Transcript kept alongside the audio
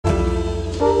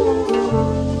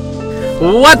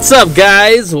What's up,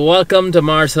 guys? Welcome to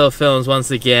Marshill Films once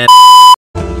again.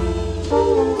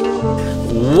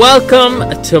 Welcome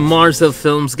to Marshill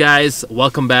Films, guys.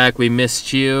 Welcome back. We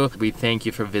missed you. We thank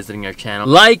you for visiting our channel.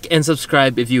 Like and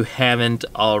subscribe if you haven't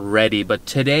already. But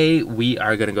today we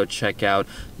are gonna go check out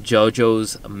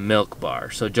JOJO'S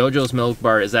MILKBAR. So JOJO'S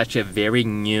MILKBAR is actually a very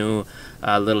new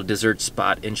little dessert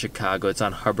spot in Chicago. It's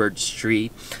on Hubbard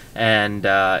Street, and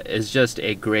it's just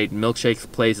a great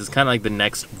milkshake place. It's kind of like the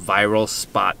next viral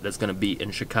spot that's gonna be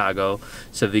in Chicago.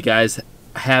 So if you guys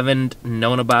haven't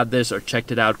known about this or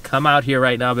checked it out, come out here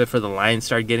right now before the lines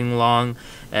start getting long,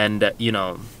 and you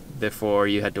know, before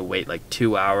you had to wait like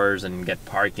 2 hours and get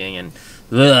parking, and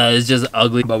it's just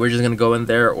ugly. But we're just gonna go in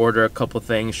there, order a couple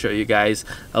things, show you guys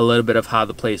a little bit of how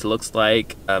the place looks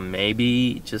like,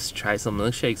 maybe just try some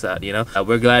milkshakes out, you know.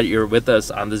 We're glad you're with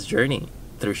us on this journey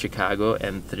through Chicago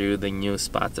and through the new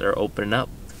spots that are opening up.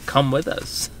 Come with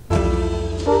us.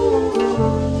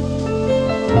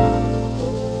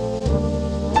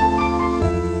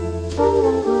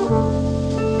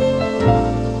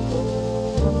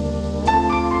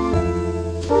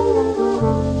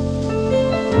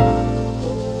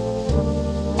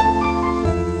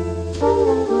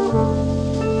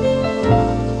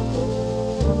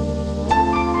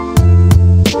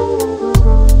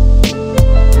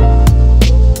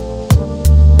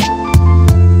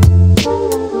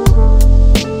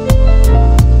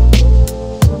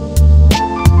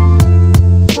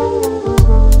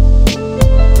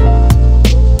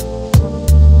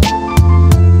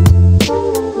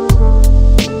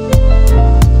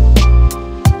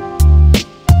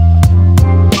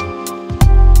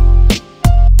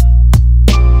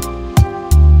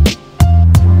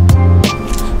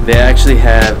 They actually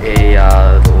have a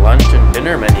lunch and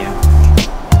dinner menu.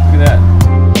 Look at that.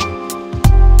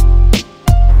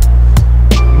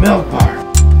 Milk bar.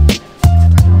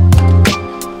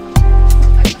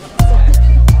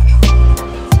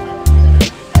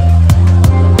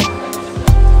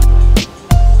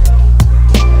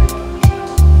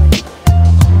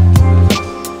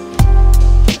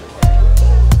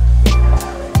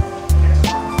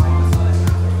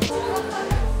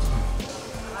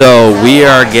 So we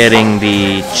are getting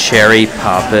the cherry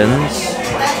poppins,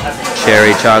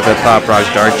 cherry chocolate pop rocks,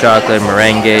 dark chocolate,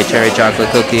 meringue, cherry chocolate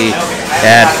cookie,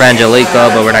 add frangelico,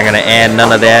 but we're not going to add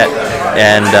none of that.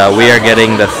 And we are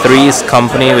getting the Threes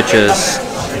Company, which is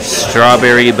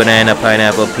strawberry, banana,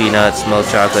 pineapple, peanuts, milk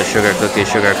chocolate, sugar cookie,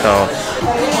 sugar cone.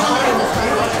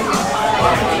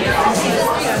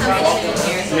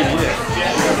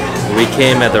 We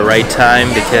came at the right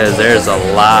time because there's a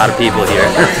lot of people here.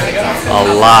 A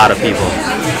lot of people.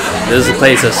 This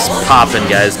place is popping,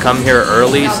 guys. Come here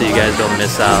early so you guys don't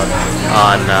miss out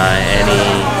on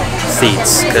any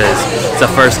seats, because it's a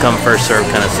first come first serve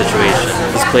kind of situation.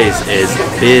 This place is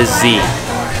busy.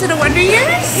 To the Wonder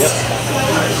Years? Yep.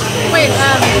 Wait,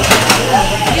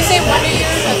 did you say Wonder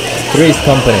Years? Threes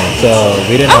Company, so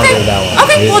we didn't order that one.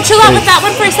 Okay, we'll chill out with that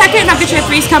one for a second, and I'll get you a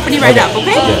Threes Company right now,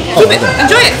 okay? Yeah. Keep it.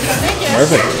 Enjoy it.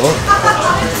 Perfect. Cool.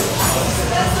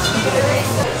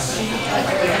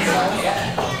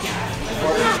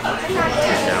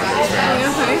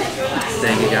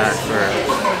 Thank you guys for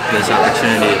this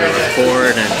opportunity to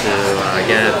record and to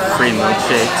get free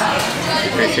milkshakes. We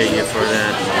appreciate you for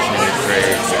that.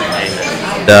 Great.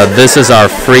 Amen. This is our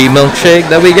free milkshake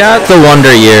that we got. The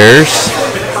Wonder Years.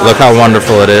 Look how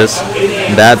wonderful it is.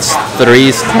 That's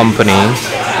Threes Company.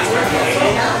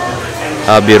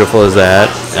 How beautiful is that?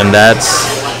 And that's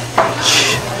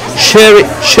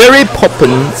cherry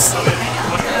poppins.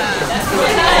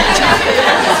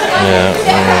 Yeah.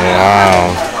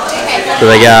 Wow. So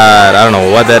they got, I don't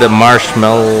know what that is,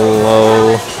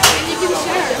 marshmallow.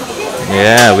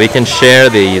 Yeah, we can share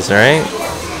these, right?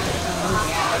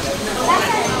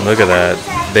 Look at that.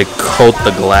 They coat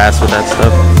the glass with that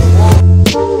stuff.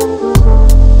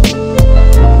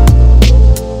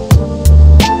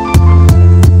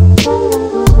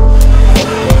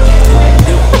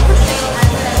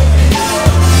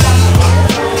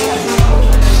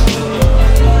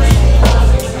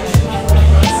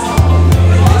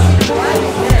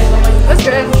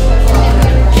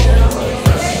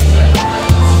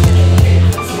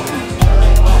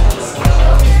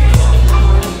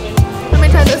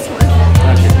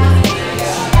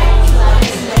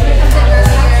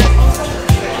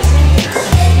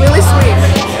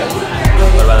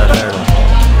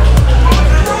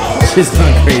 She's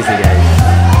going crazy, guys.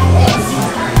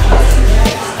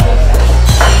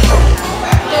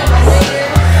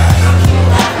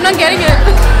 I'm not getting it.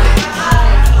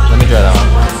 Let me try that one.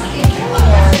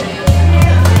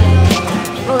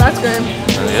 Oh, that's good.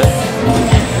 That's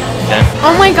good?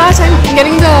 Oh my gosh, I'm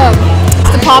getting the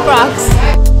Pop Rocks.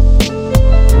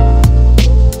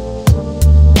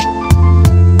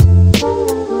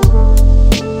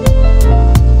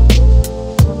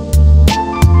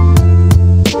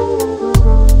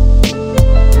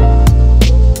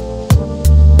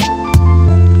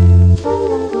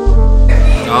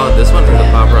 Oh, this one is a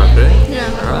Pop Rock, right? Yeah.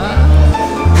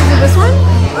 Is it this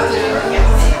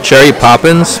one? Cherry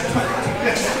Poppins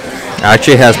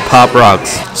actually has Pop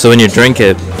Rocks, so when you drink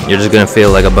it, you're just gonna feel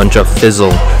like a bunch of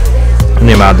fizzle in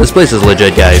your mouth. This place is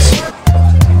legit, guys.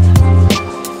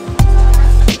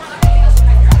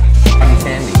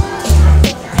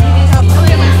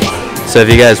 So if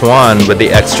you guys want, with the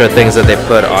extra things that they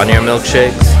put on your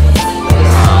milkshakes,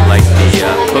 like the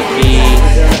cookie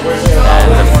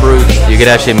and the fruit, you could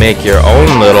actually make your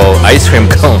own little ice cream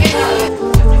cone.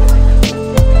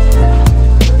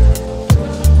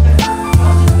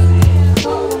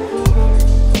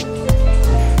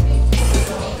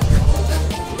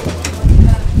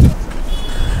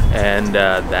 And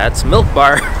that's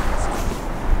Milkbar.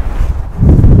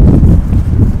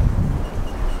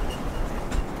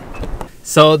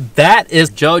 So that is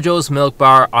JoJo's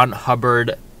Milkbar on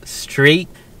Hubbard Street.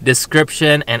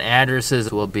 Description and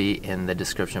addresses will be in the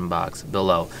description box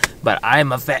below. But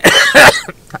I'm a fan.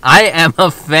 I am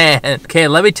a fan. Okay,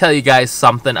 let me tell you guys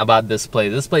something about this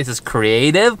place. This place is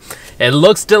creative. It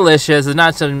looks delicious. It's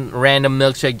not some random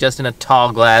milkshake just in a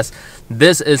tall glass.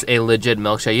 This is a legit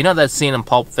milkshake. You know that scene in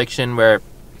Pulp Fiction where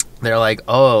they're like,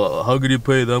 oh, how could you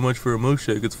pay that much for a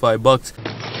milkshake? It's $5.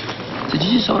 Did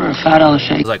you just order a $5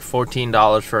 shake? It was like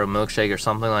 $14 for a milkshake or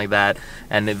something like that.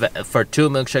 And for 2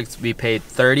 milkshakes, we paid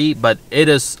 $30. But it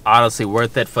is honestly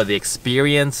worth it for the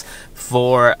experience,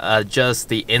 for just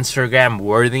the Instagram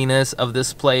worthiness of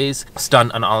this place.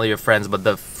 Stunned on all of your friends. But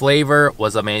the flavor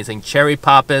was amazing. Cherry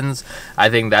Poppins, I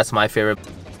think that's my favorite.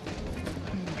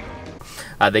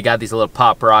 They got these little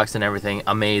Pop Rocks and everything.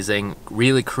 Amazing.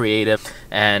 Really creative.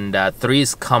 And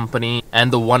Three's Company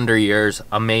and the Wonder Years.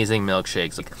 Amazing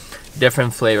milkshakes.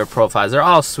 Different flavor profiles. They're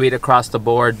all sweet across the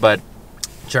board, but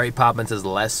Cherry Poppins is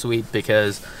less sweet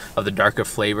because of the darker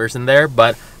flavors in there.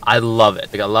 But I love it.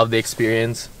 I love the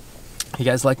experience. You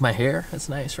guys like my hair? It's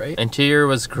nice, right? Interior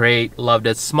was great. Loved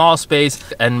it. Small space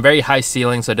and very high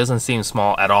ceiling, so it doesn't seem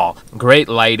small at all. Great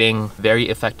lighting. Very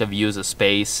effective use of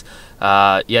space.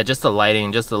 Yeah, just the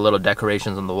lighting, just the little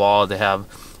decorations on the wall. They have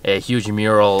a huge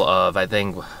mural of, I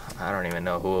think, I don't even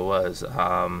know who it was.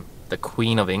 The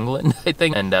Queen of England, I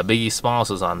think. And Biggie Smalls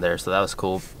was on there, so that was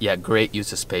cool. Yeah, great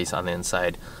use of space on the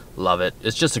inside. Love it.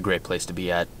 It's just a great place to be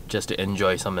at, just to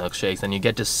enjoy some milkshakes. And you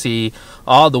get to see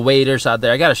all the waiters out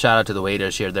there. I got a shout out to the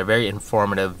waiters here. They're very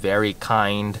informative, very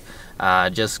kind,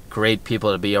 just great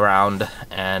people to be around,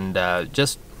 and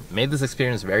just made this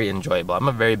experience very enjoyable. I'm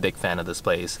a very big fan of this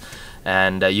place.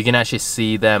 And you can actually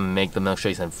see them make the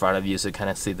milkshakes in front of you, so you kind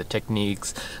of see the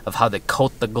techniques of how they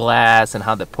coat the glass and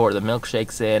how they pour the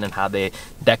milkshakes in and how they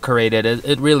decorate it.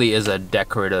 It really is a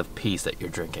decorative piece that you're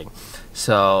drinking.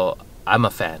 So I'm a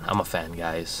fan. I'm a fan,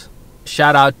 guys.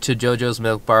 Shout out to JoJo's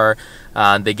Milkbar.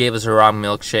 They gave us a wrong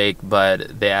milkshake,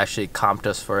 but they actually comped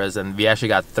us for us, and we actually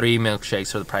got 3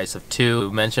 milkshakes for the price of 2.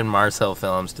 We mentioned Marshill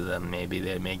Films to them. Maybe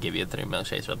they may give you 3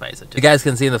 milkshakes for the price of 2. You guys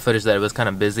can see in the footage that it was kind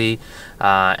of busy,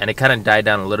 and it kind of died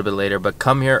down a little bit later, but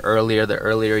come here earlier. The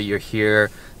earlier you're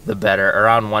here, the better.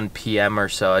 Around 1 p.m. or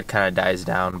so, it kind of dies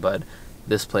down, but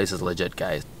this place is legit,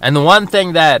 guys. And the one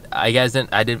thing that I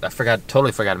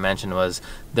totally forgot to mention was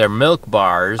their milk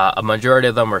bars. A majority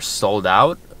of them were sold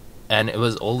out, and it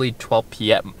was only 12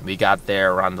 p.m. We got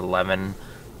there around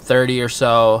 11:30 or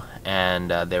so, and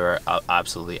they were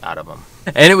absolutely out of them.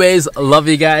 Anyways, love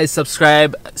you guys.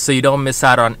 Subscribe so you don't miss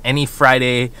out on any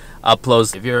Friday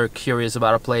uploads. If you're curious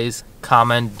about a place,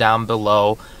 comment down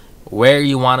below where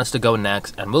you want us to go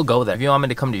next, and we'll go there. If you want me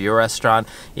to come to your restaurant,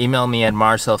 email me at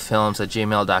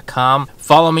marshillfilms@gmail.com.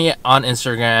 Follow me on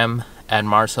Instagram at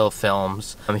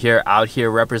marshillfilms. I'm out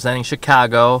here representing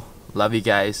Chicago. Love you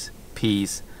guys.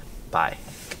 Peace. Bye.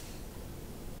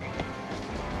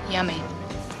 Yummy.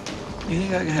 You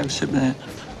think I can have a sip of that?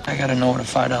 I gotta know what a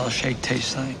 $5 shake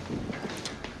tastes like.